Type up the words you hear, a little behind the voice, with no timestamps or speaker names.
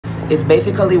It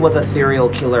basically was a serial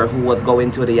killer who was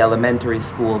going to the elementary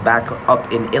school back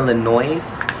up in Illinois,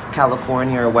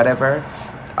 California, or whatever,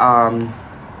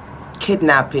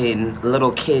 kidnapping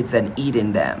little kids and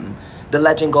eating them. The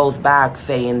legend goes back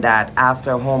saying that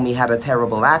after Homey had a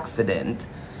terrible accident,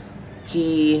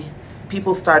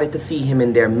 people started to see him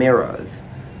in their mirrors.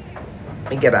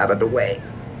 Let me get out of the way.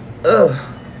 Ugh.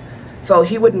 So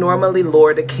he would normally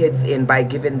lure the kids in by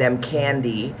giving them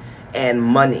candy and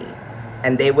money,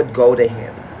 and they would go to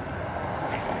him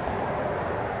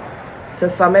to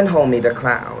summon Homey the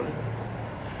clown.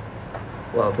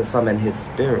 Well, to summon his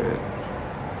spirit.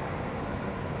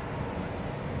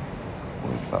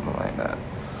 Or something like that.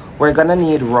 We're gonna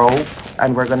need rope,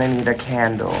 and we're gonna need a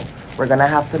candle. We're gonna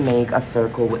have to make a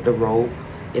circle with the rope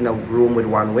in a room with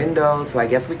one window. So I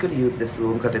guess we could use this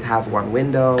room because it has one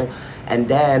window. And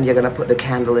then you're gonna put the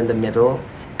candle in the middle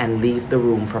and leave the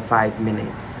room for 5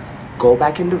 minutes. Go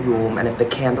back in the room, and if the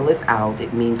candle is out,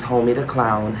 it means Homey the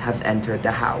clown has entered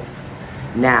the house.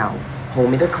 Now,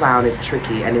 Homey the clown is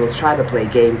tricky, and he will try to play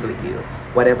games with you.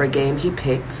 Whatever game he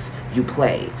picks, you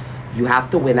play. You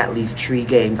have to win at least 3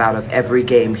 games out of every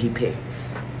game he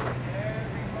picks.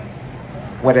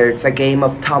 Whether it's a game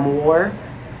of Tom War,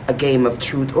 a game of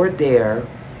Truth or Dare,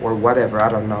 or whatever, I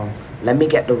don't know. Let me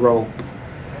get the rope.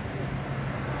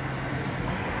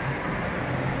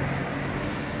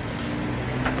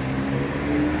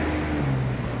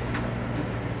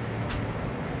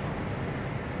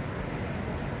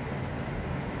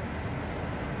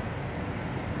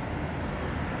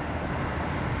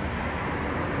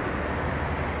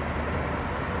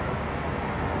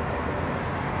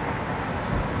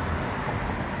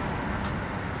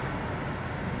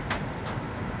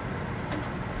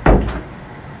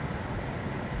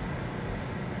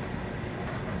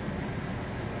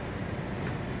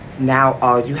 Now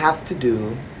all you have to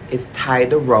do is tie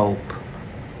the rope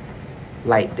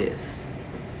like this.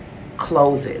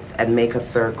 Close it and make a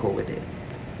circle with it.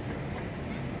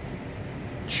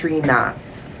 3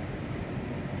 knots.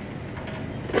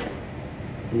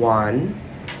 1,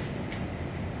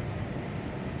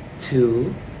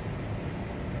 2,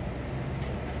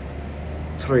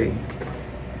 3.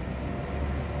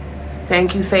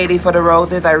 Thank you, Sadie, for the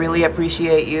roses. I really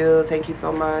appreciate you. Thank you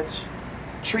so much.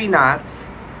 3 knots.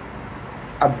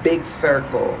 A big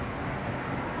circle.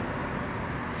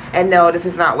 And no, this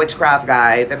is not witchcraft,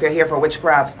 guys. If you're here for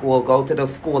witchcraft school, go to the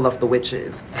school of the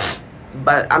witches.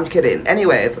 But I'm kidding.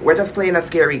 Anyways, we're just playing a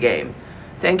scary game.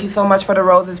 Thank you so much for the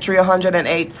roses,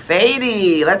 308.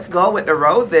 Sadie, let's go with the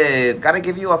roses. Gotta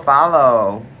give you a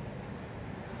follow.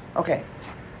 Okay.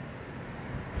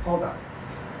 Hold on.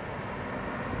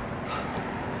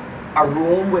 A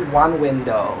room with one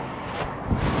window.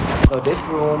 So this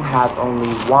room has only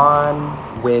one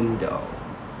window.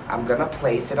 I'm gonna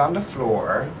place it on the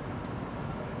floor.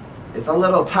 It's a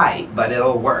little tight, but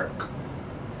it'll work.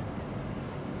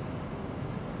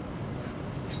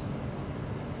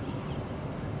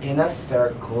 In a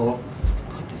circle.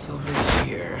 Put this over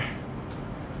here.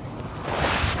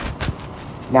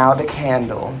 Now the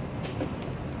candle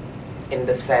in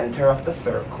the center of the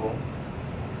circle.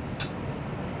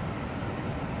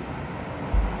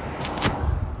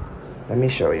 Let me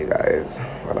show you guys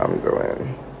what I'm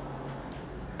doing.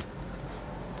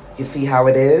 You see how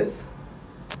it is?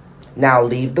 Now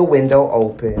leave the window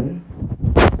open.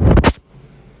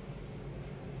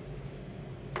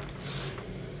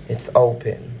 It's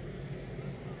open.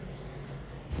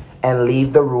 And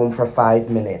leave the room for 5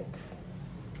 minutes.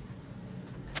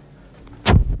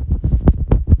 If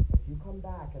you come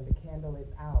back and the candle is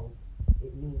out,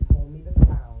 it means Homey the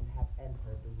clown has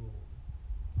entered the room.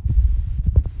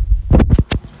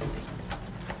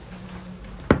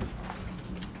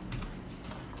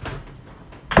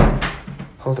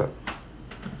 Hold up.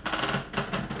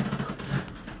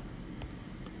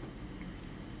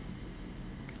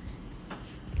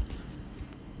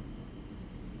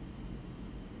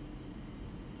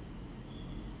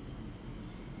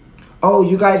 Oh,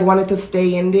 you guys wanted to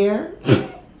stay in there?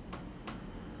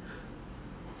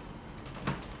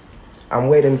 I'm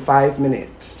waiting 5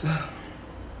 minutes.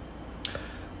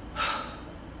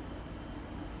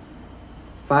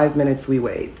 5 minutes we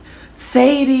wait.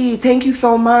 Sadie, thank you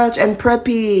so much. And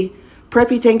Preppy,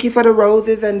 thank you for the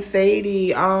roses. And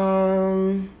Sadie,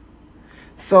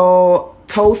 so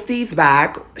Toasty's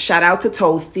back. Shout out to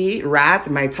Toasty, Rat,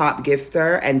 my top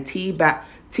gifter, and T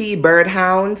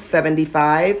Birdhound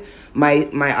 75, my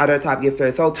other top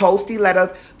gifter. So Toasty let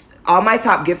us. All my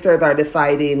top gifters are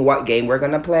deciding what game we're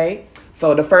gonna play.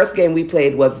 So the first game we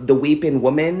played was the Weeping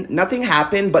Woman. Nothing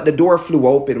happened, but the door flew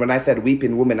open. When I said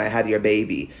Weeping Woman, I had your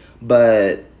baby,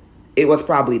 but it was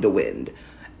probably the wind.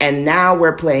 And now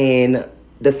we're playing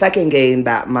the second game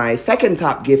that my second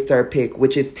top gifter picked,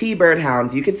 which is T-Bird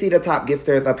Hounds. You can see the top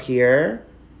gifters up here.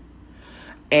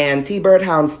 And T-Bird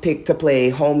Hounds picked to play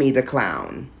Homey the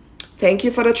Clown. Thank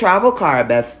you for the travel card,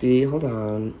 bestie. Hold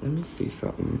on. Let me see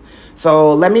something.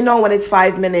 So let me know when it's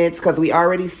 5 minutes, because we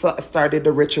already started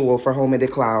the ritual for Homey the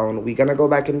Clown. We're going to go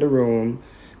back in the room.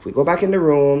 If we go back in the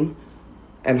room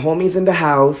and Homey's in the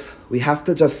house, we have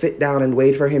to just sit down and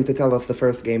wait for him to tell us the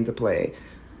first game to play.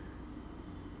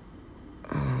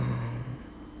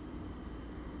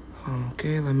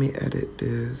 Okay, let me edit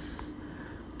this.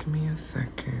 Give me a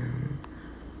second.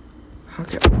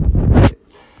 Okay.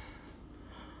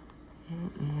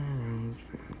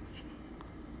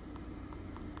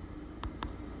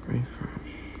 Refresh.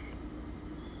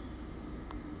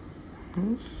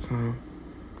 So.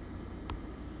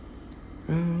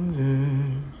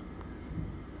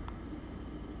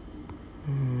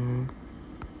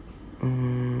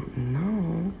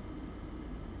 No.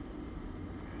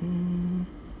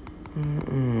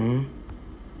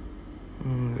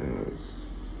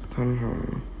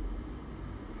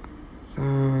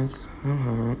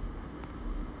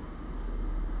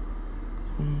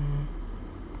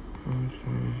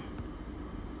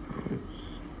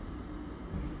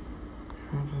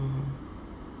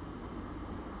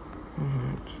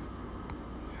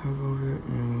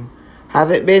 Has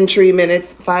it been 3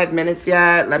 minutes, 5 minutes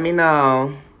yet? Let me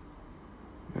know.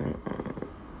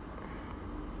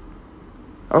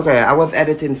 Okay, I was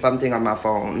editing something on my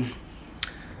phone.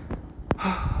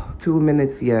 2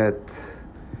 minutes yet.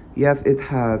 Yes, it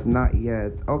has. Not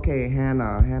yet. Okay,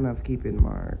 Hannah. Hannah's keeping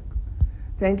mark.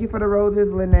 Thank you for the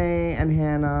roses, Lene and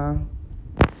Hannah.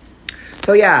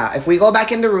 So yeah, if we go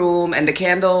back in the room and the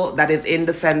candle that is in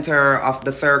the center of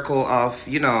the circle of,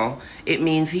 you know, it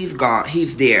means he's gone,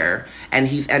 he's there, and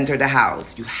he's entered the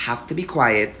house. You have to be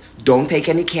quiet. Don't take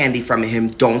any candy from him.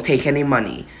 Don't take any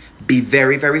money. Be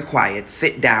very, very quiet.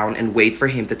 Sit down and wait for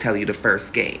him to tell you the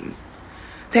first game.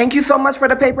 Thank you so much for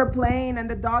the paper plane and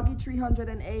the doggy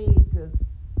 308.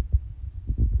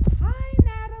 Hi,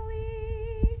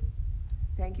 Natalie.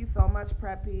 Thank you so much,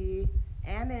 Preppy.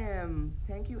 Anim.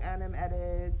 Thank you, Anim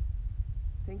Edit.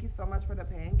 Thank you so much for the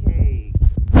pancake.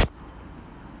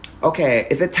 Okay,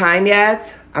 is it time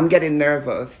yet? I'm getting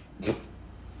nervous.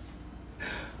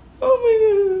 Oh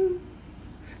my God.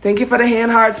 Thank you for the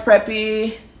hand hearts,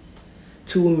 Preppy.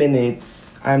 2 minutes.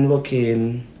 I'm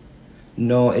looking.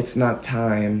 No, it's not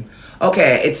time.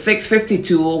 Okay, it's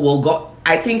 6:52. We'll go.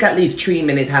 I think at least 3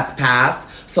 minutes has passed.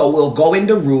 So we'll go in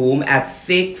the room at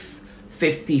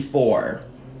 6:54.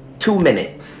 2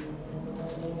 minutes.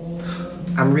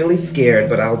 I'm really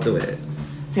scared, but I'll do it.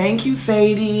 Thank you,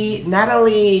 Sadie.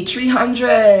 Natalie,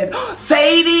 300.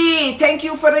 Sadie, thank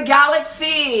you for the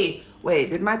galaxy.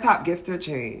 Wait, did my top gifter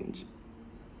change?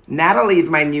 Natalie's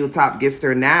my new top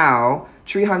gifter now.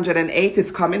 308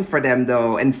 is coming for them,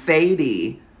 though. And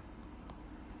Sadie.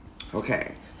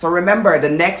 Okay. So remember, the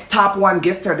next top one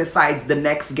gifter decides the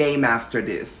next game after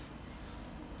this.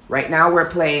 Right now, we're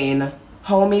playing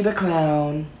Homey the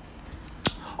Clown.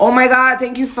 Oh my God,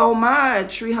 thank you so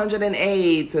much.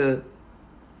 308.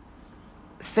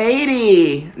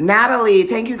 Sadie, Natalie,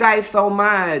 thank you guys so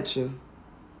much.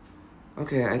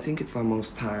 Okay, I think it's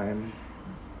almost time.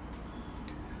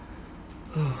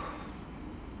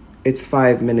 It's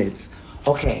 5 minutes.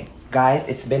 Okay, guys,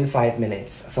 it's been 5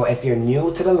 minutes. So if you're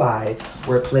new to the live,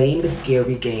 we're playing the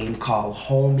scary game called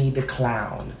Homey the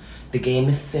Clown. The game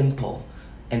is simple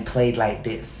and played like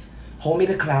this. Homey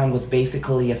the Clown was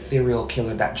basically a serial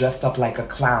killer that dressed up like a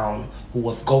clown who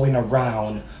was going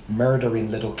around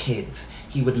murdering little kids.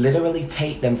 He would literally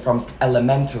take them from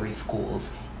elementary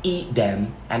schools, eat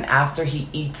them, and after he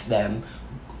eats them,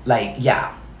 like,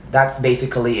 yeah, that's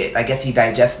basically it. I guess he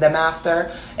digests them after.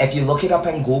 If you look it up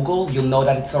on Google, you'll know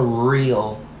that it's a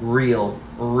real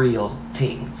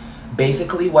thing.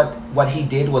 Basically, what he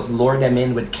did was lure them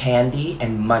in with candy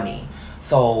and money.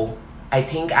 So I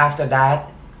think after that,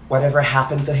 whatever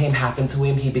happened to him,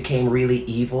 he became really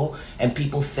evil. And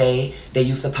people say they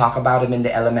used to talk about him in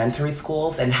the elementary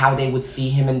schools and how they would see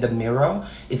him in the mirror.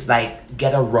 It's like,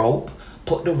 get a rope,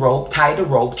 tie the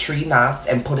rope, 3 knots,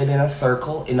 and put it in a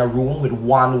circle in a room with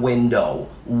 1 window.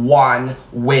 1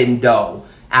 window.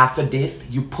 After this,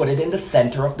 you put it in the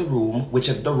center of the room, which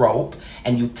is the rope,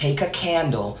 and you take a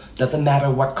candle, doesn't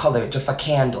matter what color, just a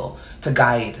candle to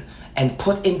guide, and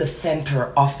put in the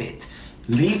center of it.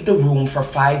 Leave the room for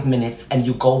 5 minutes and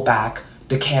you go back.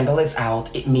 The candle is out.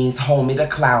 It means Homey the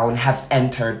Clown has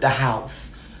entered the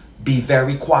house. Be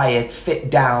very quiet,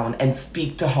 sit down and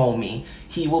speak to Homey.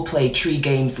 He will play 3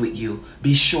 games with you.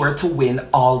 Be sure to win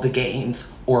all the games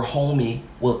or Homey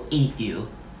will eat you.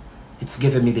 It's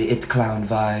giving me the It Clown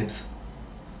vibes.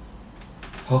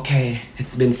 Okay,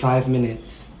 it's been 5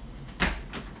 minutes.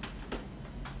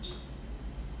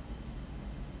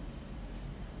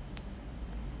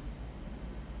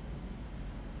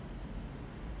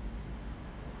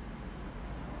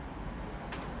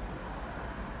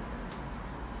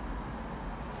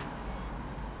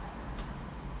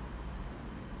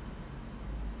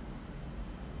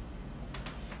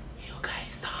 You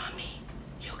guys saw me.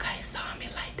 You guys saw me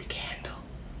light the candle.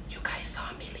 You guys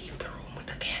saw me leave the room with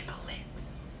the candle lit.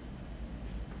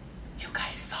 You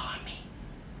guys saw me.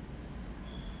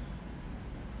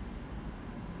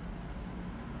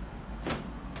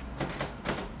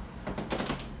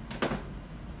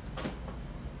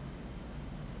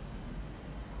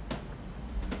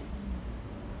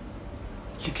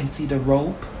 You can see the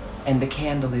rope and the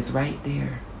candle is right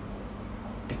there.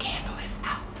 The candle is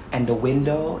out. And the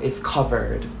window is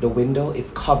covered. The window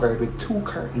is covered with 2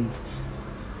 curtains.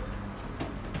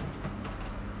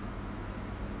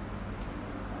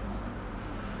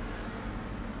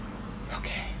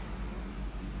 Okay.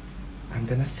 I'm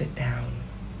gonna sit down.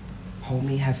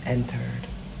 Homey has entered.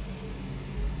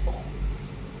 Oh.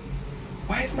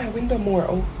 Why is my window more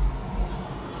open?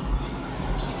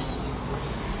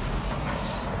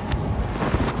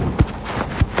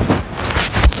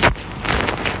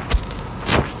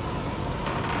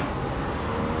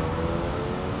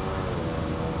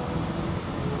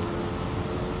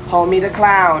 Homey the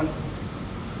clown.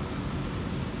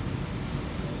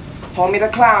 Homey the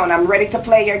clown, I'm ready to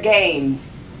play your games.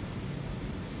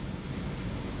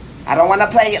 I don't want to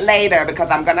play it later because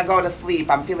I'm going to go to sleep.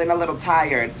 I'm feeling a little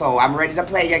tired, so I'm ready to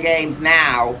play your games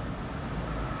now.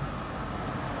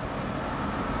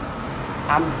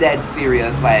 I'm dead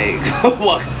serious, like,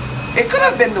 look, it could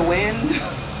have been the wind,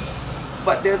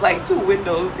 but there's like 2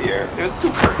 windows here. There's 2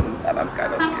 curtains, and I'm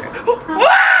kind of scared.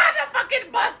 The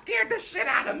fucking bus scared the shit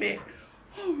out of me.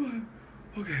 Oh my.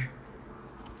 Okay.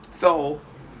 So,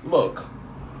 look.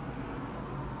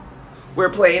 We're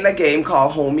playing a game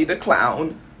called Homey the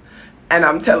Clown. And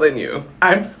I'm telling you,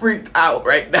 I'm freaked out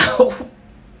right now.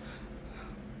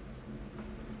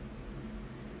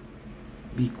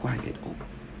 Be quiet. Oh.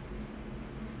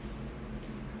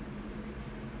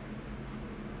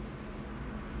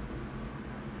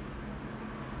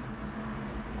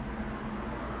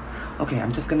 Okay,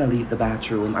 I'm just gonna leave the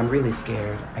bathroom. I'm really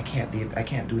scared. I can't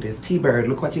do this. T-Bird,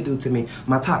 look what you do to me.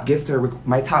 My top gifter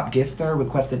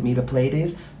requested me to play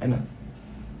this, and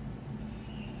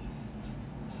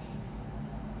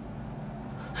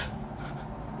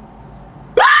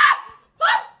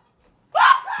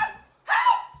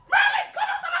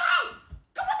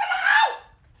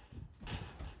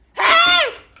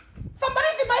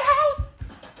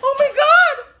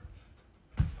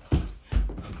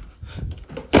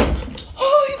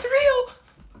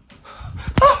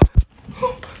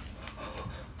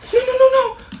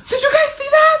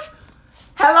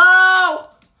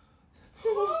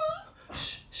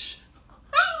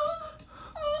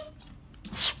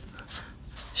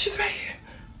she's right here.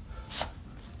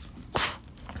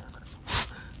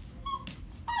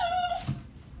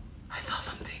 I saw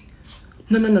something.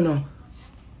 No.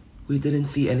 We didn't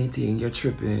see anything. You're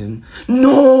tripping.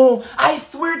 No! I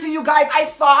swear to you guys, I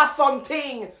saw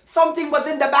something. Something was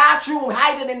in the bathroom,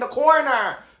 hiding in the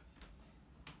corner.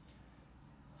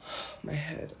 My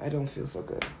head. I don't feel so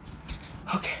good.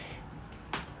 Okay.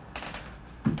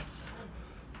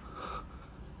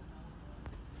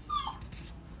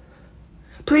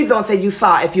 Please don't say you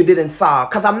saw if you didn't saw,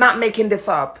 because I'm not making this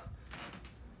up.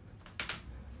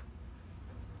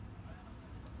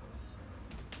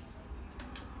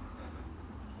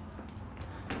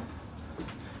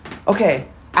 Okay,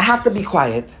 I have to be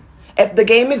quiet. If the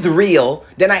game is real,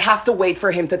 then I have to wait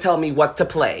for him to tell me what to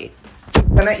play. He's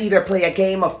gonna either play a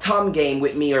game of Tom game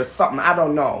with me or something, I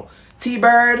don't know.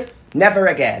 T-Bird, never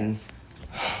again.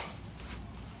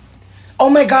 Oh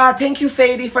my God, thank you,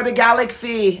 Sadie, for the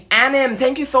galaxy. Anim,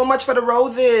 thank you so much for the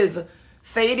roses.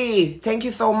 Sadie, thank you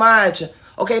so much.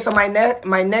 Okay, so my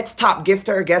next top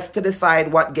gifter gets to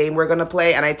decide what game we're gonna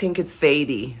play, and I think it's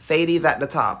Sadie. Sadie's at the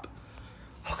top.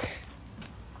 Okay.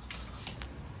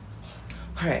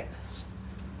 All right.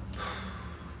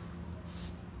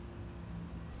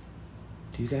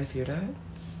 Do you guys hear that?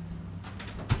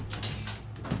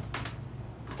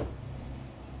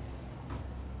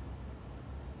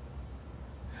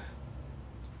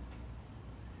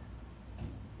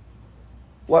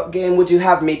 What game would you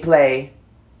have me play?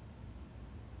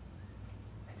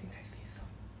 I think I see some.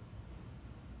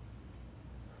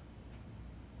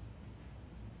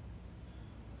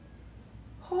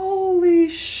 Holy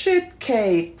shit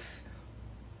cakes.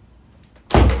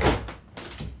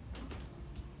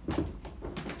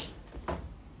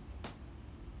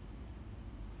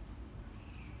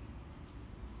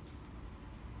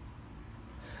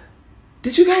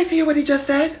 Did you guys hear what he just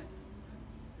said?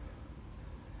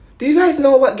 Do you guys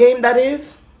know what game that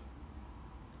is?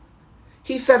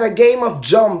 He said a game of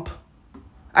jump.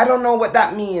 I don't know what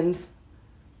that means.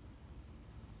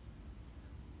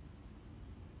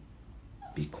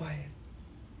 Be quiet.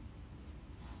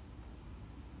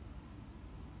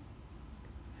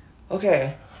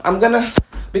 Okay,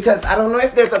 because I don't know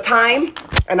if there's a time,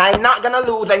 and I'm not gonna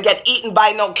lose and get eaten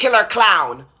by no killer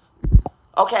clown.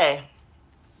 Okay.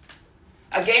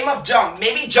 A game of jump,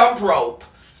 maybe jump rope,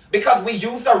 because we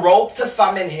used a rope to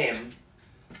summon him.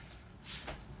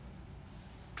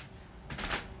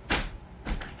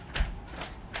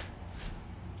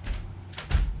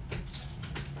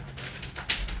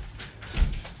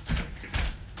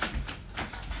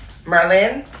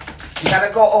 Merlin, you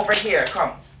gotta go over here.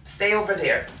 Come, stay over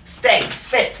there. Stay,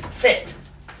 sit.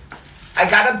 I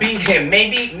gotta beat him.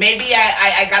 Maybe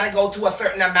I gotta go to a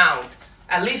certain amount.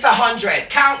 At least 100.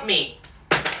 Count me.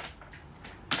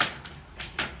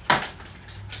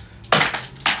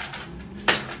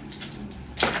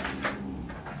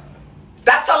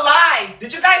 That's a lie.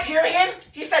 Did you guys hear him?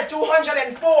 He said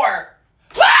 204.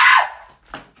 Ah!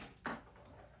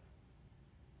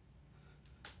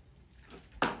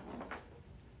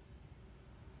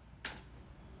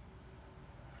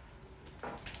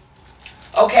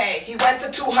 Okay, he went to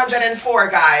 204,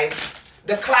 guys.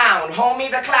 The clown,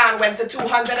 homie the clown, went to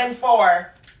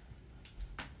 204.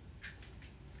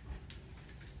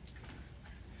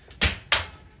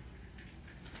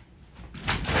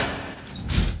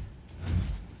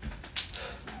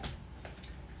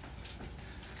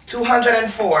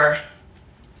 $204.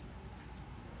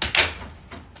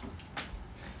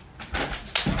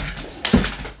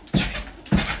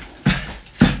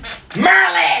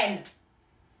 Merlin!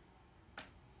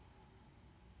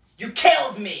 You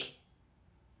killed me!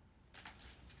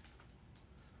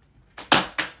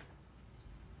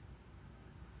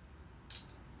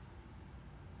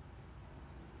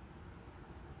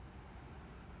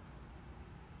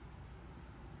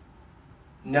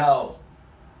 No.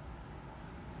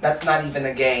 That's not even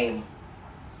a game.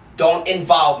 Don't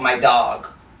involve my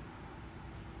dog.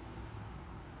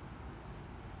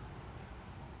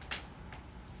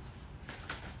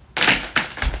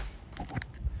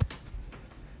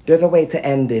 There's a way to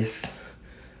end this.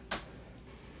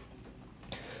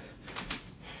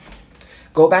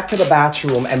 Go back to the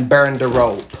bathroom and burn the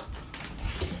rope.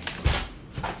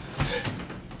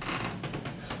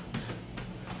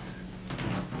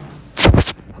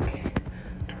 Okay,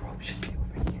 the rope should be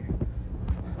over here.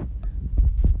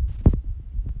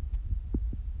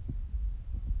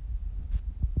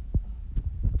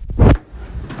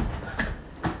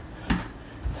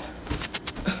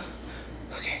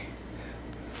 Okay.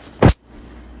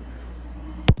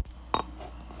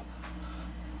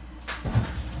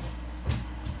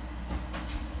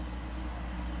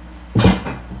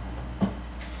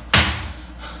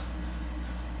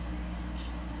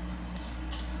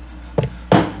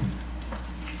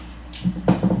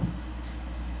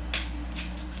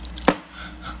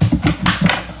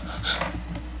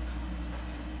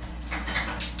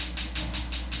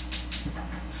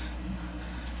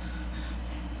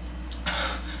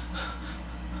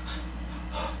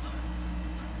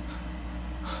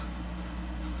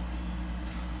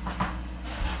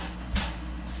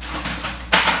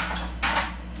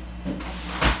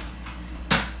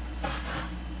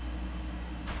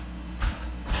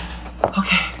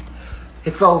 Okay,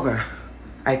 it's over,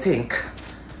 I think.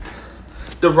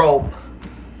 The rope.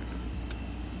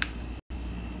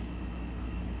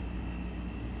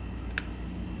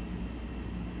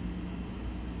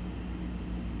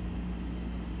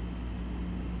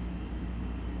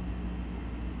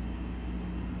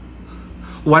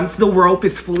 Once the rope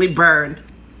is fully burned,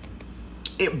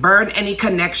 it burned any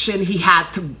connection he had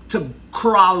to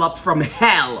crawl up from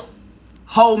hell.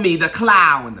 Homey the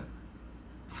clown.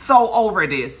 So over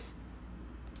this.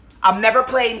 I'm never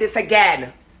playing this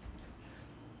again.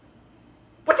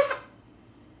 What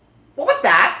was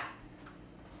that?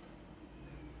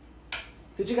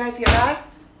 Did you guys hear that?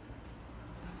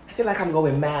 I feel like I'm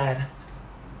going mad.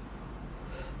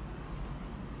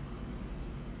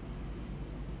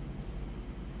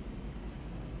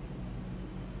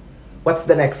 What's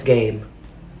the next game?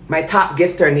 My top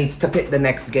gifter needs to pick the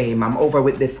next game. I'm over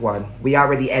with this one. We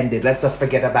already ended. Let's just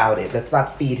forget about it. Let's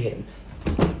not feed him.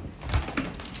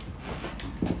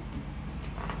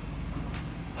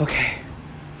 Okay.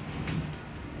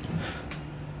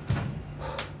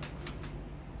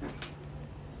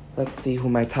 Let's see who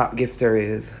my top gifter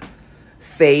is.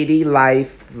 Sadie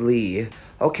Lively.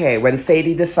 Okay, when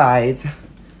Sadie decides,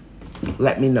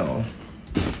 let me know.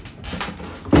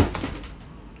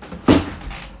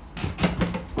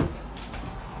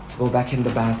 Let's go back in the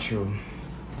bathroom.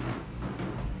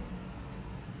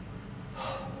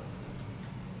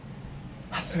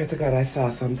 I swear to God, I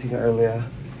saw something earlier.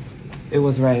 It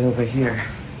was right over here.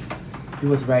 It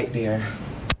was right there.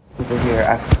 Over here,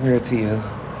 I swear to you.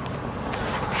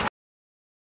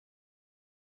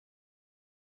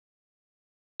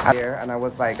 There, and I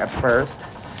was like, at first,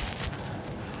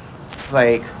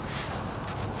 like,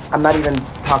 I'm not even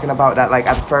talking about that. Like,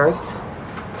 at first,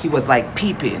 he was like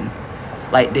peeping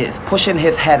like this, pushing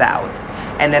his head out.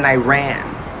 And then I ran.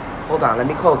 Hold on, let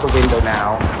me close the window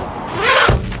now.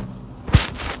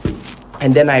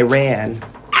 And then I ran.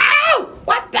 Ow!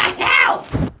 What the hell?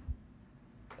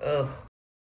 Ugh.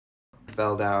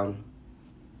 Fell down.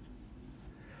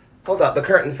 Hold up, the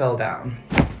curtain fell down.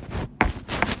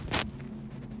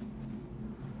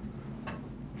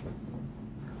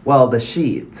 Well, the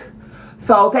sheet.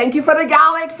 So thank you for the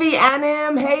galaxy,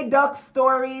 Anim. Hey, Duck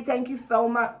Story. Thank you so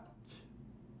much.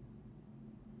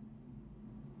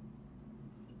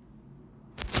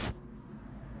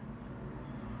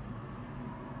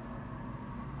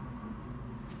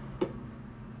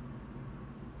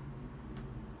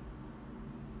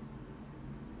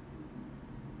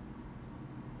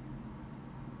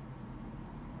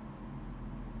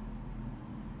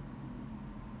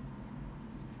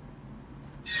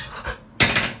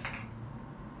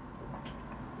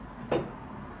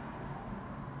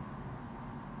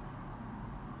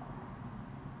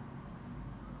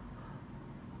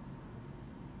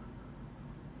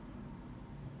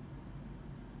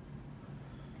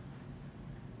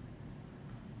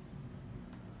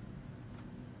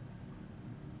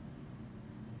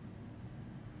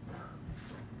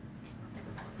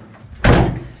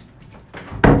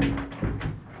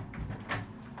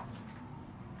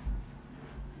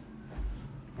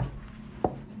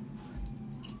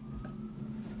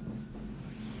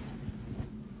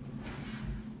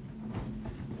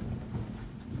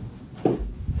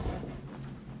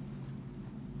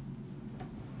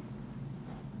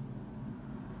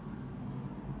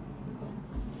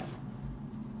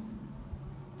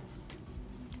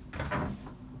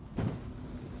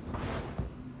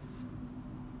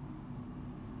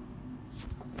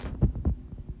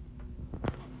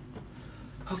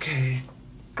 Okay.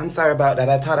 I'm sorry about that.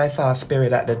 I thought I saw a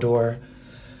spirit at the door.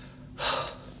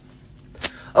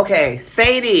 Okay,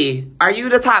 Sadie, are you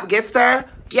the top gifter?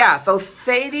 Yeah, so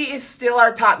Sadie is still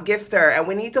our top gifter, and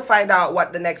we need to find out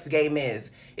what the next game is.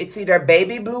 It's either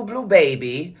Baby Blue Blue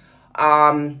Baby,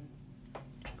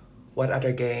 what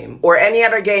other game? Or any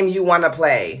other game you want to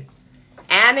play.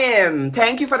 Anim,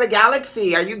 thank you for the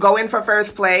galaxy. Are you going for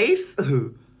first place?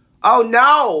 Oh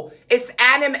no, it's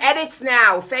Anim Edits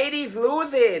now. Sadie's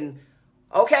losing.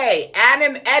 Okay,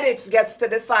 Anim Edits gets to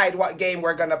decide what game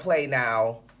we're gonna play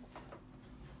now.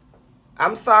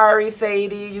 I'm sorry,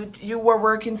 Sadie. You were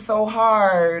working so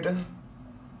hard.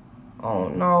 Oh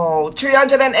no.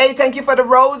 308, thank you for the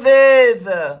roses.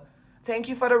 Thank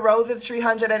you for the roses,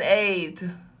 308.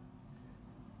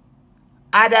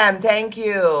 Adam, thank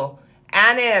you.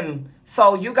 Anim,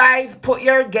 so you guys put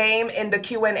your game in the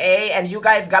Q&A and you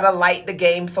guys gotta like the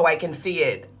game so I can see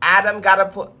it. Adam gotta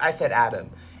put, I said Adam.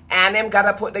 Anim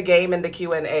gotta put the game in the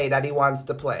Q&A that he wants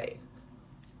to play.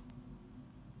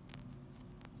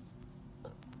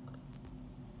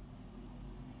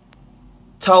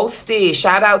 Toasty,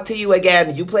 shout out to you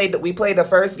again. We played the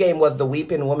first game was the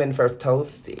Weeping Woman for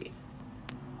Toasty.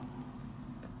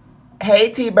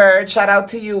 Hey T-Bird, shout out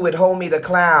to you with Homey the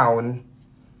Clown.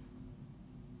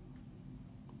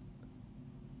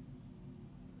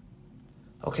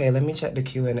 Okay, let me check the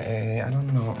Q&A. I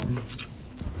don't know.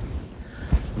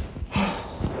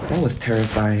 That was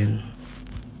terrifying.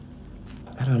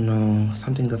 I don't know.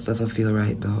 Something just doesn't feel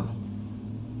right though.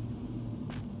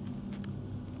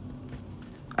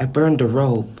 I burned the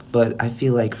rope, but I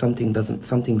feel like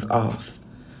something's off.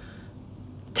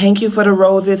 Thank you for the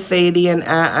roses, Sadie and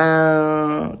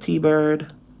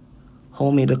T-Bird.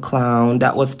 Homey the Clown.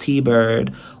 That was T-Bird.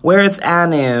 Where is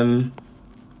Anim?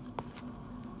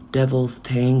 Devil's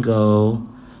Tango.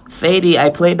 Sadie, I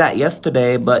played that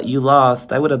yesterday, but you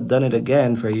lost. I would have done it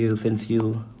again for you since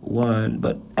you won,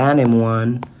 but Anim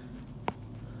won.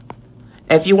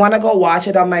 If you want to go watch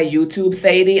it on my YouTube,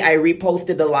 Sadie, I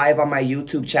reposted the live on my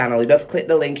YouTube channel. You just click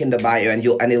the link in the bio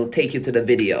and it'll take you to the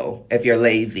video if you're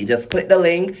lazy. Just click the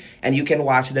link and you can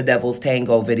watch the Devil's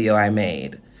Tango video I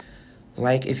made.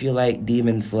 Like if you like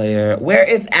Demon Slayer. Where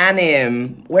is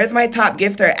Anim? Where's my top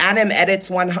gifter? Anim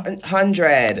edits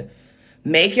 100.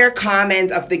 Make your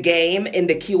comment of the game in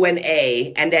the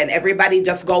Q&A, and then everybody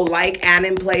just go like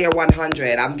Anim Player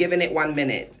 100. I'm giving it 1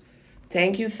 minute.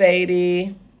 Thank you,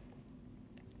 Sadie.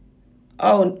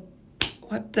 Oh,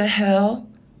 what the hell?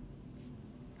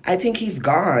 I think he's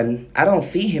gone. I don't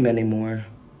see him anymore.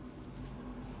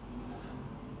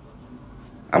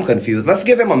 I'm confused. Let's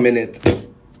give him a minute.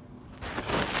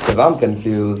 Because I'm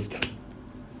confused.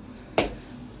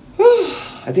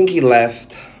 I think he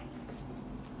left.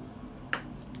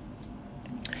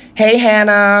 Hey,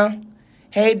 Hannah.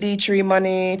 Hey, D-Tree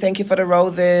Money. Thank you for the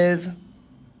roses.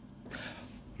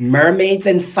 Mermaids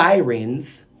and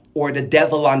Sirens, or The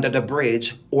Devil Under the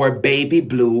Bridge, or Baby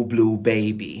Blue, Blue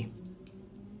Baby.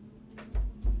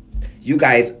 You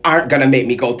guys aren't going to make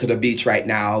me go to the beach right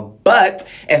now, but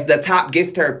if the top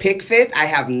gifter picks it, I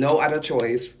have no other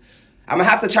choice. I'm going to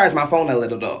have to charge my phone a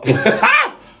little though.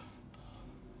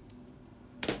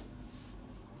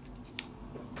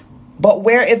 But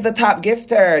where is the top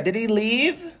gifter? Did he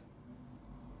leave?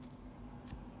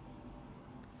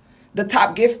 The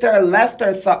top gifter left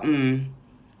or something.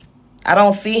 I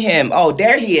don't see him. Oh,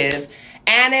 there he is.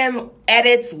 Anim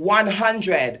edits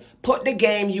 100. Put the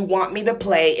game you want me to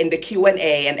play in the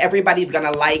Q&A and everybody's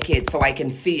going to like it so I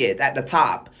can see it at the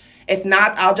top. If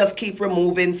not, I'll just keep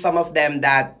removing some of them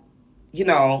that, you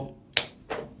know,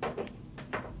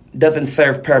 doesn't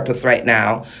serve purpose right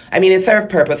now. I mean, it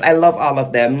serves purpose. I love all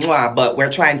of them, but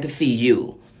we're trying to see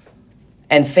you.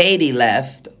 And Sadie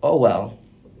left. Oh, well.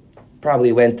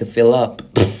 Probably went to fill up.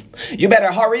 You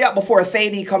better hurry up before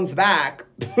Sadie comes back.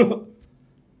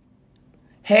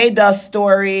 Hey, Dust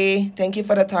Story. Thank you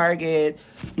for the target.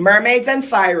 Mermaids and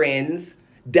Sirens,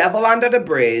 Devil Under the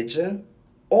Bridge,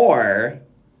 or,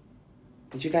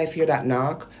 did you guys hear that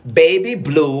knock? Baby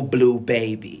Blue, Blue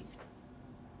Baby.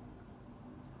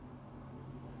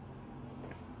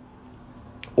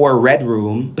 Or Red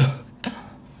Room.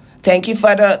 Thank you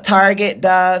for the target,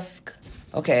 Dusk.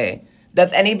 Okay.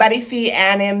 Does anybody see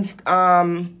Anim's,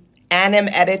 Anim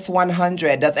edits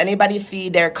 100? Does anybody see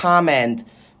their comment?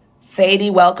 Sadie,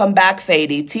 welcome back,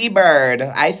 Sadie. T-Bird,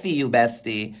 I see you,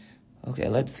 bestie. Okay,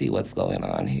 let's see what's going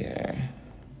on here.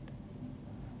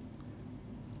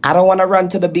 I don't want to run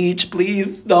to the beach.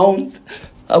 Please don't.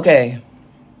 Okay.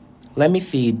 Let me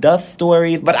see. Dust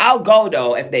Stories. But I'll go,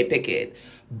 though, if they pick it.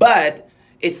 But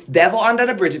it's Devil Under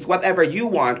the Bridge. It's whatever you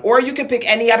want. Or you can pick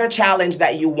any other challenge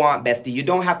that you want, bestie. You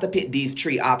don't have to pick these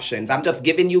 3 options. I'm just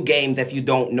giving you games if you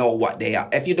don't know what they are.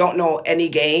 If you don't know any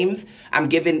games, I'm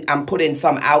putting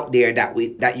some out there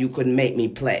that you could make me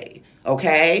play.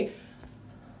 Okay?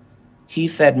 He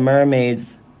said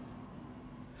mermaids.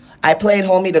 I played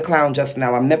Homey the Clown just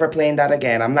now. I'm never playing that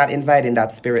again. I'm not inviting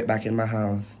that spirit back in my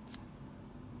house.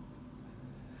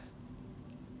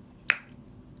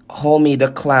 Homey the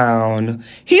Clown.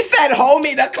 He said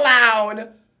Homey the Clown.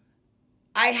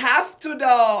 I have to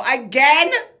though. Again?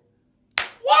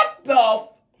 What the?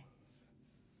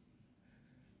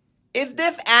 Is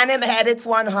this Anim Edits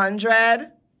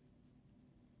 100?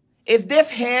 Is this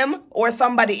him or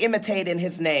somebody imitating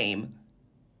his name?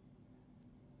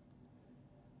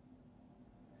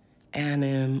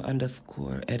 Anim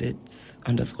underscore edits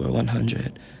underscore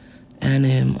 100.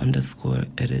 Anim underscore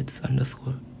edits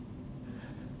underscore.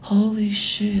 Holy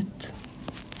shit.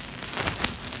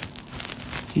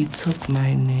 He took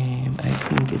my name. I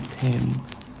think it's him.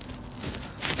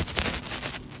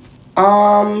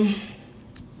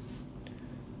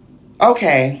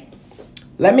 Okay.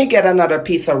 Let me get another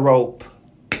piece of rope.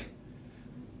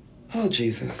 Oh,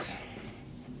 Jesus.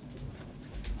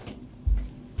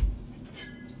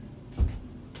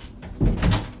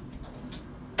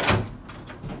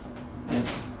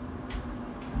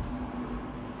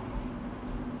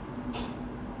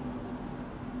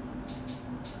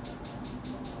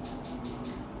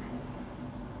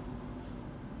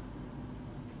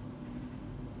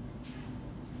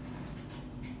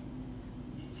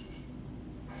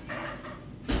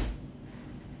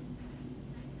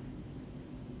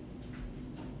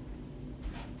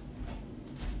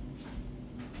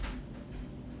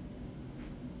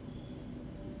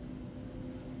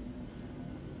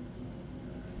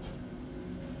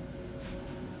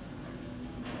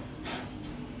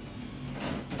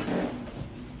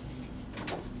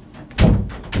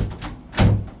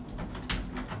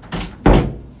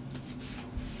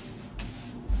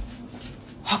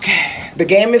 Okay, the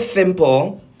game is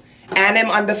simple.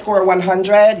 Anim underscore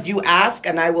 100, you ask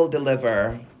and I will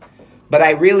deliver. But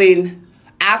I really,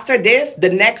 after this, the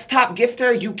next top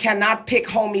gifter, you cannot pick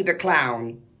Homey the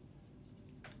Clown.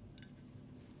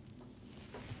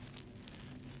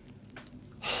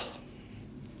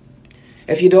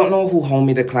 If you don't know who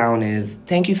Homie the Clown is,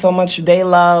 thank you so much, Day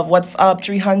Love. What's up,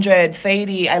 300?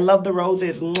 Sadie, I love the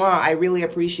roses. Mwah, I really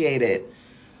appreciate it.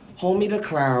 Homie the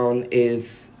Clown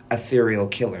is a serial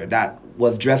killer that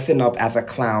was dressing up as a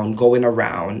clown, going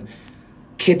around,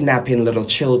 kidnapping little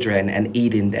children and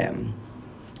eating them.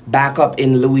 Back up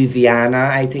in Louisiana,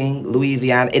 I think,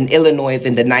 in Illinois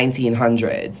in the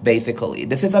 1900s, basically.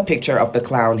 This is a picture of the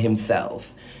clown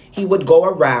himself. He would go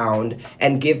around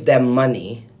and give them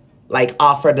money, like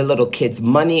offer the little kids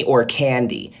money or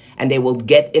candy, and they will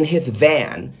get in his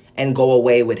van and go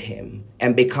away with him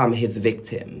and become his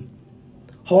victim.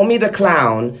 Homie the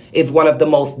Clown is one of the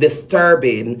most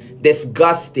disturbing,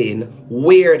 disgusting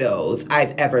weirdos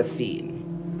I've ever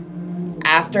seen.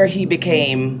 After he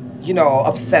became, you know,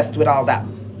 obsessed with all that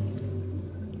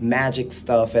magic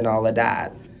stuff and all of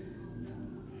that,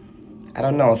 I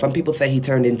don't know, some people say he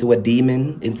turned into a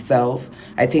demon himself.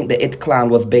 I think the It Clown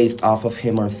was based off of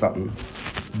him or something.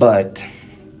 But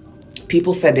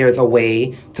people said there's a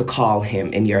way to call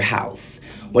him in your house.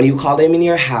 When you call him in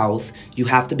your house, you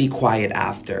have to be quiet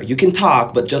after. You can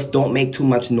talk, but just don't make too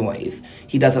much noise.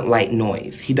 He doesn't like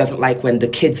noise. He doesn't like when the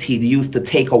kids he used to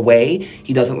take away,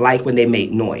 he doesn't like when they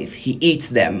make noise. He eats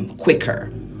them quicker.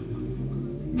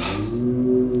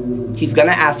 He's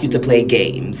gonna ask you to play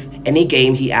games. Any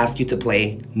game he asks you to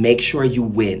play, make sure you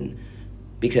win.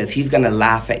 Because he's gonna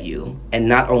laugh at you. And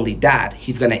not only that,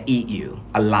 he's gonna eat you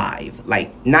alive.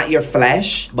 Like, not your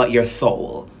flesh, but your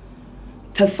soul.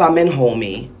 To summon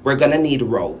Homie, we're gonna need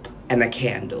rope and a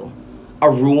candle. A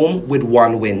room with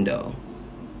one window.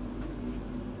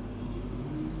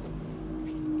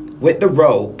 With the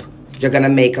rope, you're gonna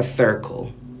make a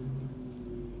circle.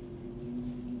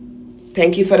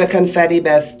 Thank you for the confetti,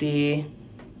 bestie.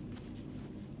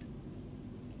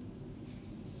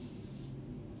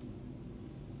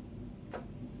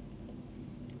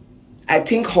 I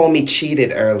think Homie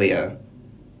cheated earlier.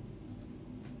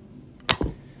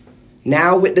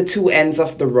 Now with the two ends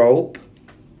of the rope,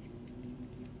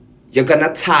 you're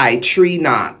gonna tie 3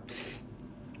 knots.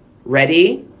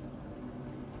 Ready?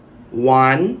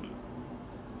 1,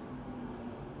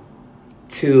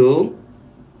 2,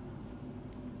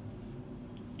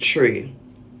 3.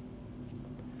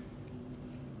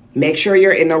 Make sure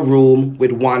you're in a room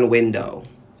with one window.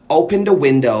 Open the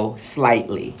window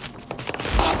slightly.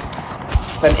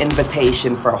 It's an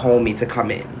invitation for Homie to come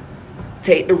in.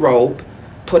 Take the rope,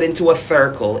 put into a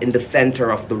circle in the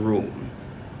center of the room.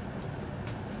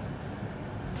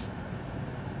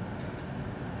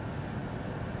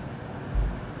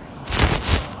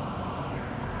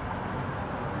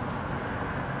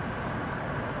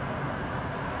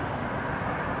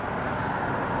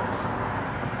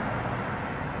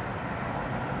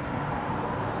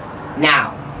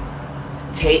 Now,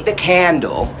 take the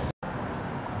candle,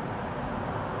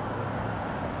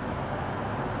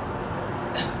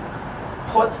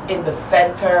 put in the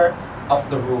center of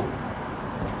the room.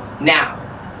 Now,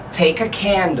 take a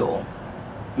candle,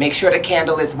 make sure the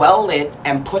candle is well lit,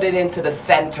 and put it into the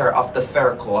center of the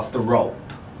circle of the rope.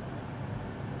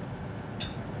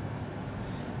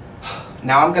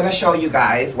 Now I'm gonna show you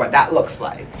guys what that looks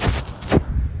like.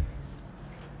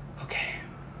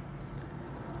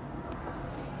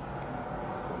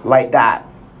 Like that.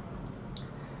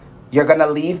 You're gonna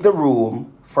leave the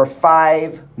room for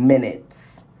 5 minutes.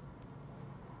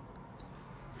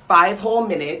 5 whole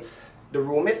minutes. The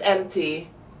room is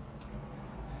empty.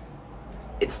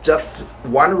 It's just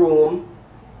one room.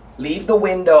 Leave the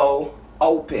window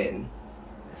open.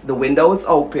 The window is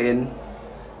open.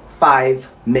 5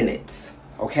 minutes.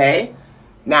 Okay?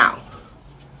 Now,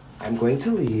 I'm going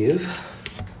to leave.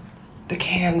 The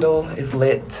candle is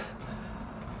lit.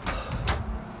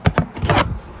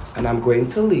 And I'm going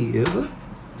to leave.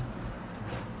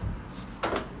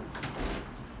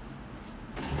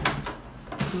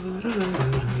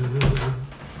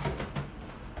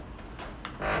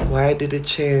 Why did it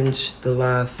change the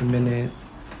last minute?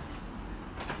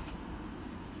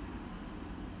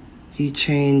 He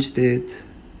changed it.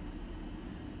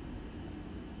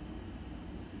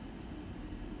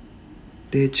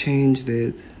 They changed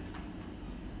it.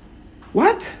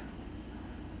 What?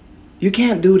 You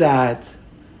can't do that.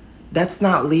 That's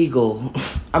not legal.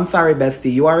 I'm sorry,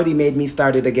 bestie. You already made me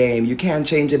start the game. You can't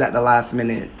change it at the last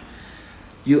minute.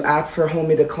 You asked for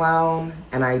Homie the Clown,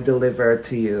 and I delivered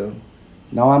to you.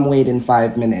 Now I'm waiting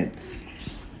 5 minutes.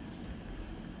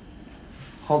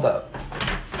 Hold up.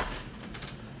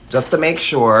 Just to make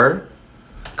sure.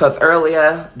 Because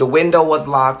earlier, the window was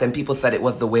locked, and people said it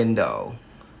was the window.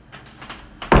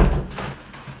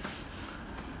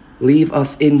 Leave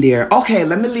us in there. Okay,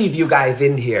 let me leave you guys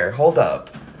in here. Hold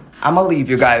up. I'm gonna leave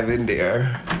you guys in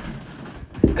there.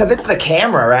 Because it's the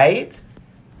camera, right?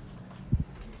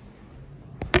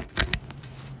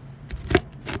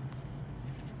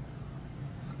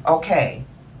 Okay.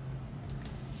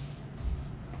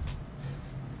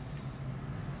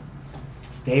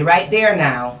 Stay right there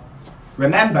now.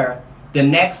 Remember, the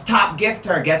next top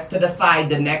gifter gets to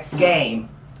decide the next game.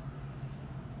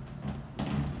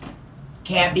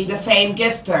 Can't be the same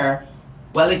gifter.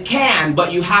 Well, it can,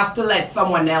 but you have to let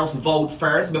someone else vote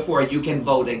first before you can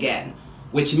vote again.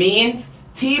 Which means,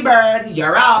 T-Bird,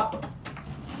 you're up.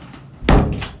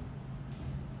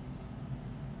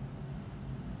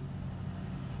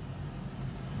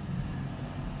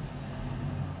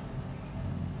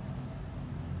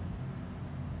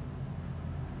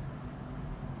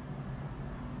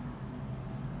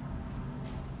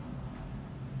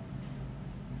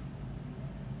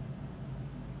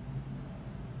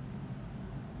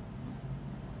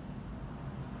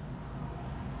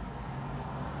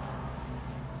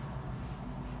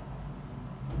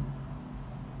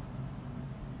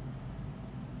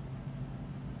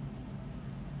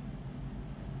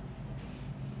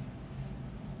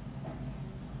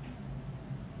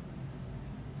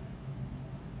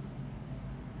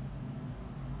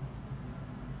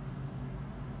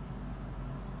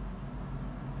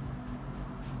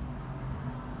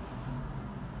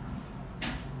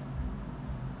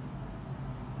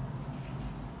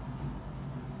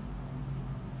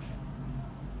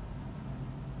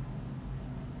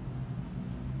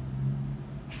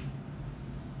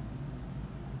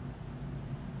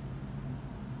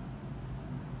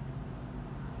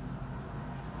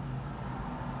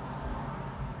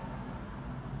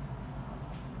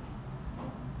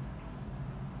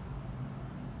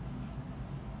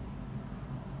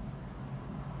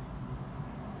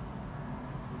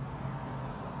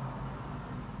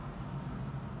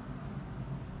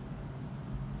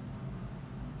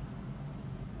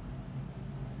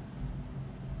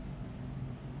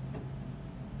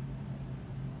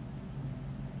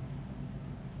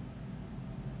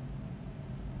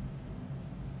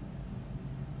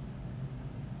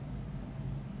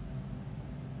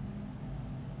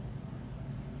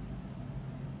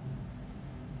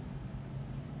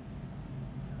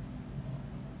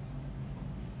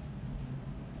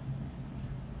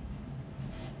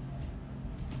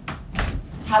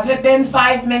 Has it been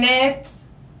 5 minutes?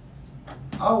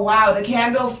 Oh wow, the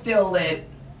candle's still lit.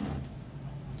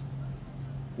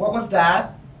 What was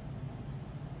that?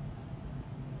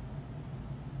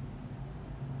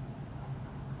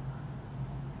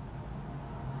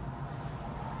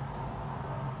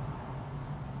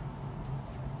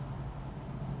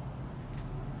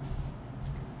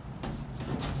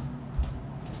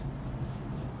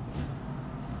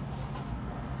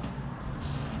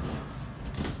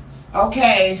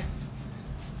 Okay.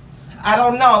 I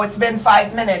don't know. It's been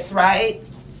 5 minutes, right?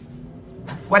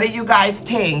 What do you guys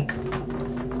think?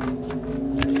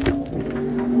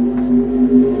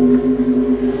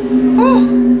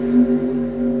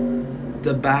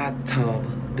 The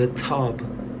bathtub. The tub.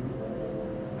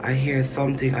 I hear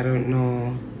something. I don't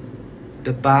know.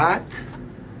 The bat.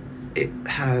 It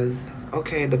has...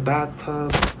 Okay, the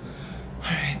bathtub.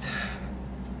 Alright.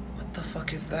 What the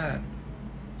fuck is that?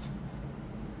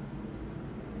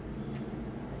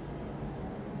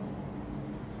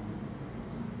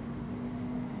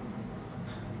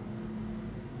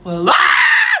 Well,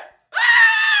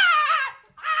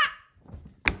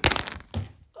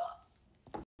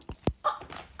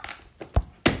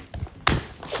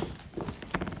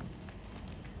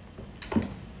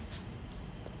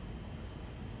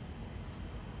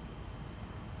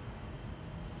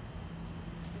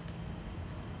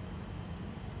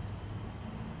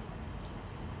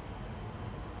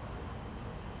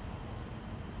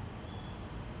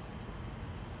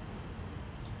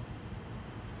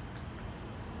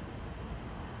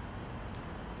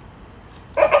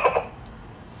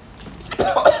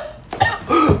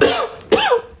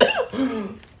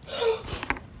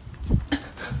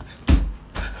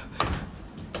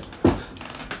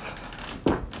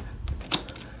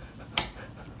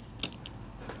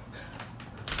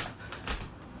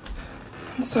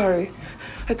 I'm sorry.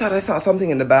 I thought I saw something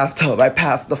in the bathtub. I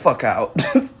passed the fuck out.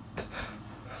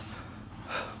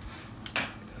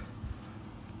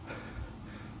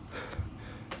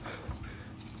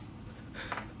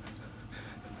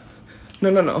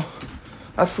 No.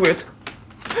 I swear.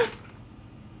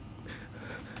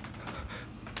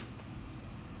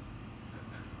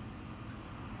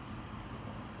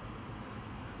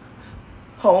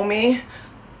 Homie.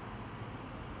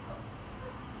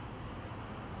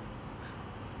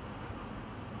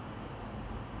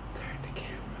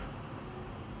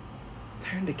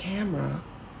 Turn the camera.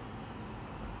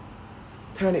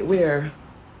 Turn it where?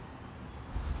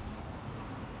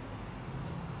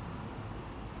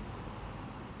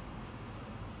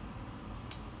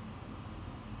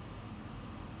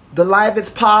 The live is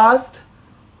paused?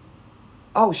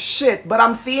 Oh shit, but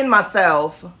I'm seeing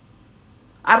myself.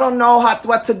 I don't know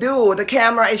what to do. The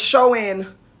camera is showing.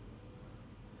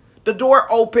 The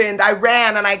door opened. I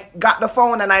ran and I got the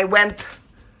phone and I went.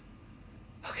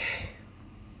 Okay.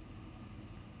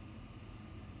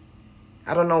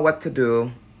 I don't know what to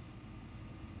do.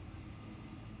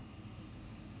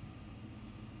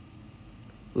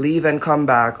 Leave and come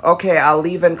back. Okay, I'll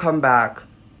leave and come back.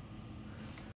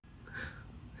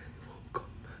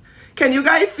 Can you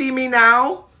guys see me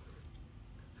now?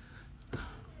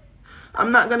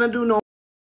 I'm not gonna do no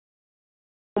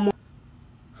more.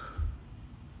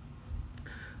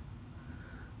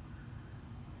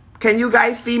 Can you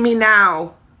guys see me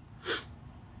now?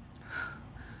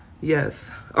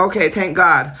 Yes. Okay, thank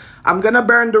God. I'm gonna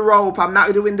burn the rope. I'm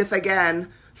not doing this again.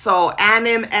 So,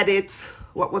 Anim Edits.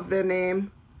 What was their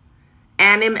name?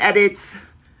 Anim Edits.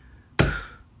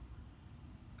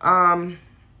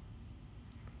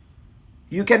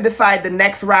 You can decide the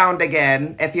next round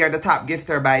again if you're the top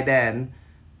gifter by then.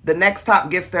 The next top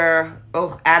gifter,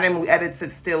 oh, Anim Edits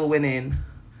is still winning.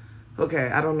 Okay,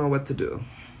 I don't know what to do.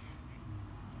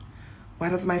 Why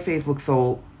does my face look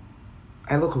so...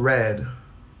 I look red.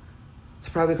 It's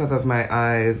probably because of my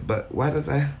eyes, but why does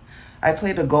I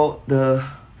played the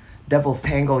Devil's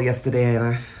Tango yesterday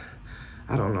and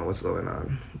I don't know what's going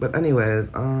on. But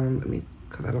anyways, let me,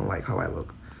 because I don't like how I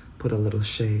look, put a little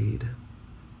shade.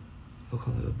 Look a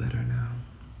little better now.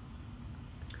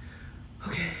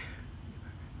 Okay.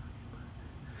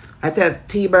 I said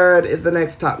T-Bird is the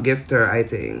next top gifter, I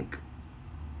think.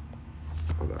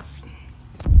 Hold on.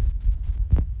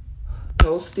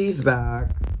 Toasty's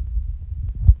back.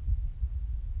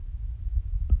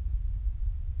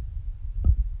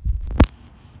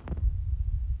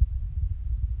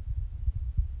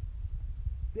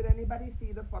 Did anybody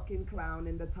see the fucking clown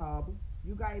in the tub?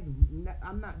 You guys,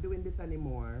 I'm not doing this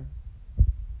anymore.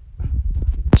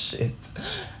 Shit.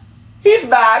 He's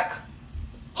back.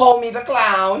 Homey the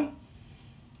clown.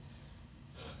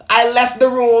 I left the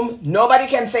room. Nobody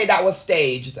can say that was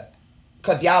staged.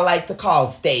 Because y'all like to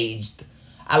call staged.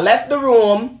 I left the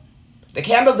room. The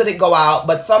candle didn't go out,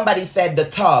 but somebody said the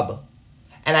tub.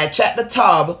 And I checked the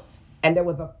tub, and there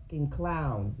was a fucking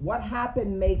clown. What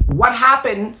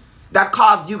happened that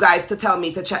caused you guys to tell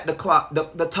me to check the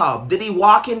tub? Did he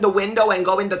walk in the window and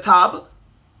go in the tub?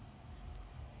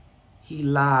 He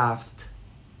laughed.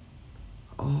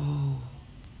 Oh.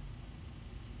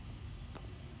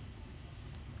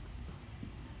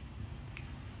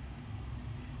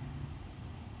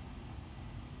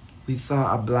 We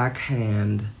saw a black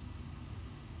hand.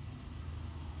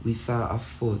 We saw a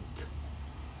foot.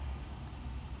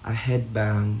 A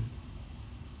headband.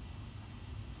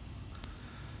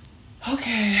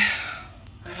 Okay.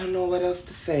 I don't know what else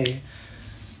to say.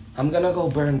 I'm gonna go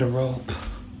burn the rope.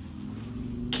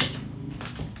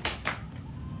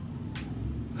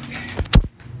 Okay. I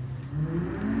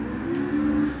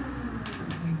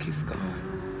think he's gone.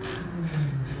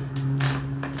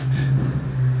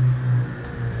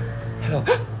 Hello.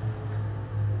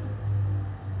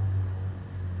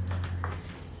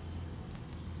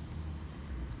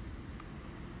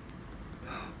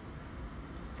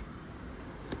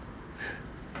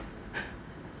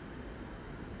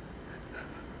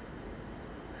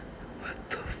 What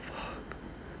the fuck?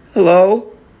 Hello?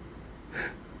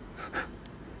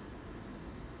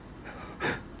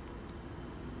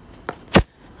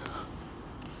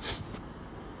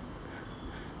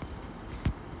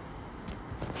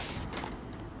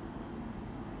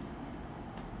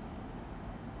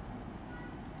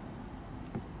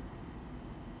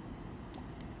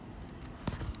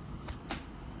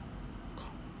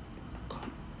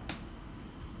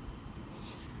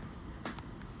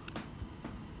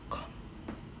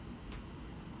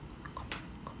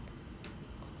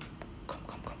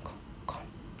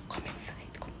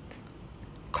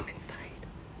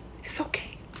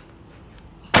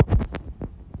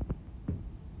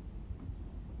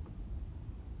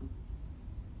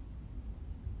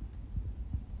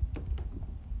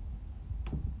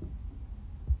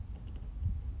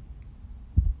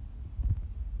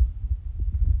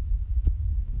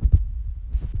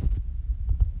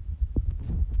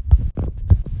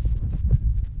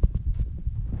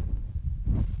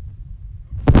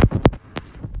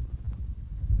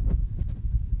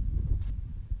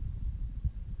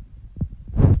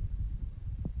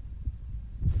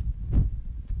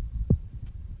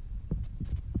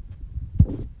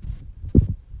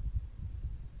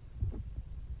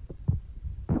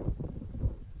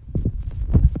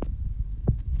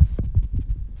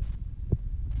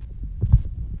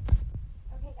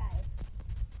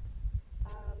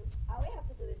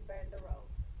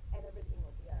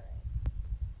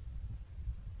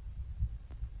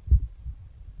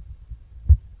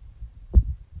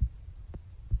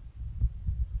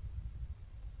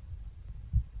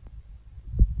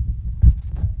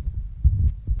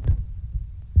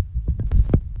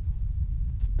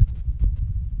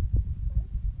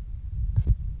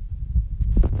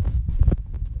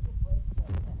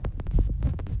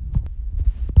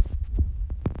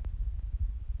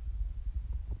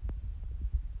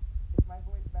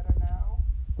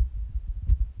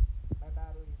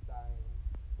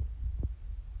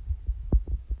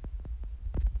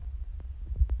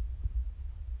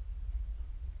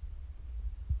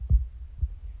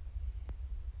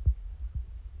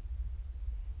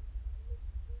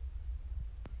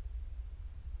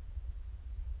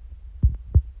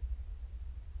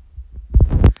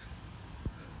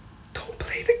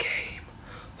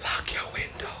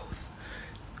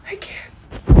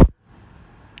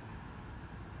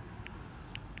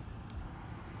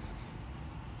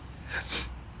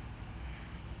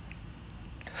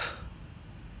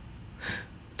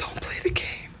 Don't play the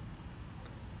game.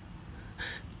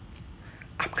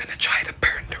 I'm gonna try to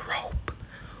burn the rope.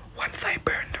 Once I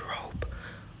burn the rope,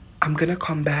 I'm gonna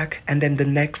come back, and then the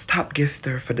next top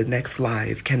gifter for the next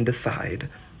live can decide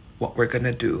what we're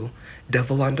gonna do.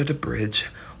 Devil Under the Bridge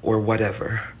or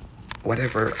whatever.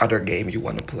 Whatever other game you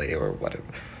want to play or whatever.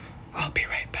 I'll be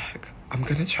right back. I'm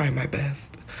gonna try my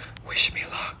best. Wish me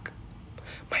luck.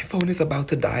 My phone is about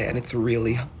to die and it's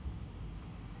really...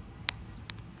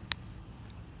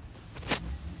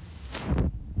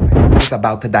 It's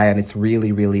about to die and it's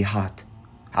really, really hot.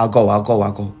 I'll go.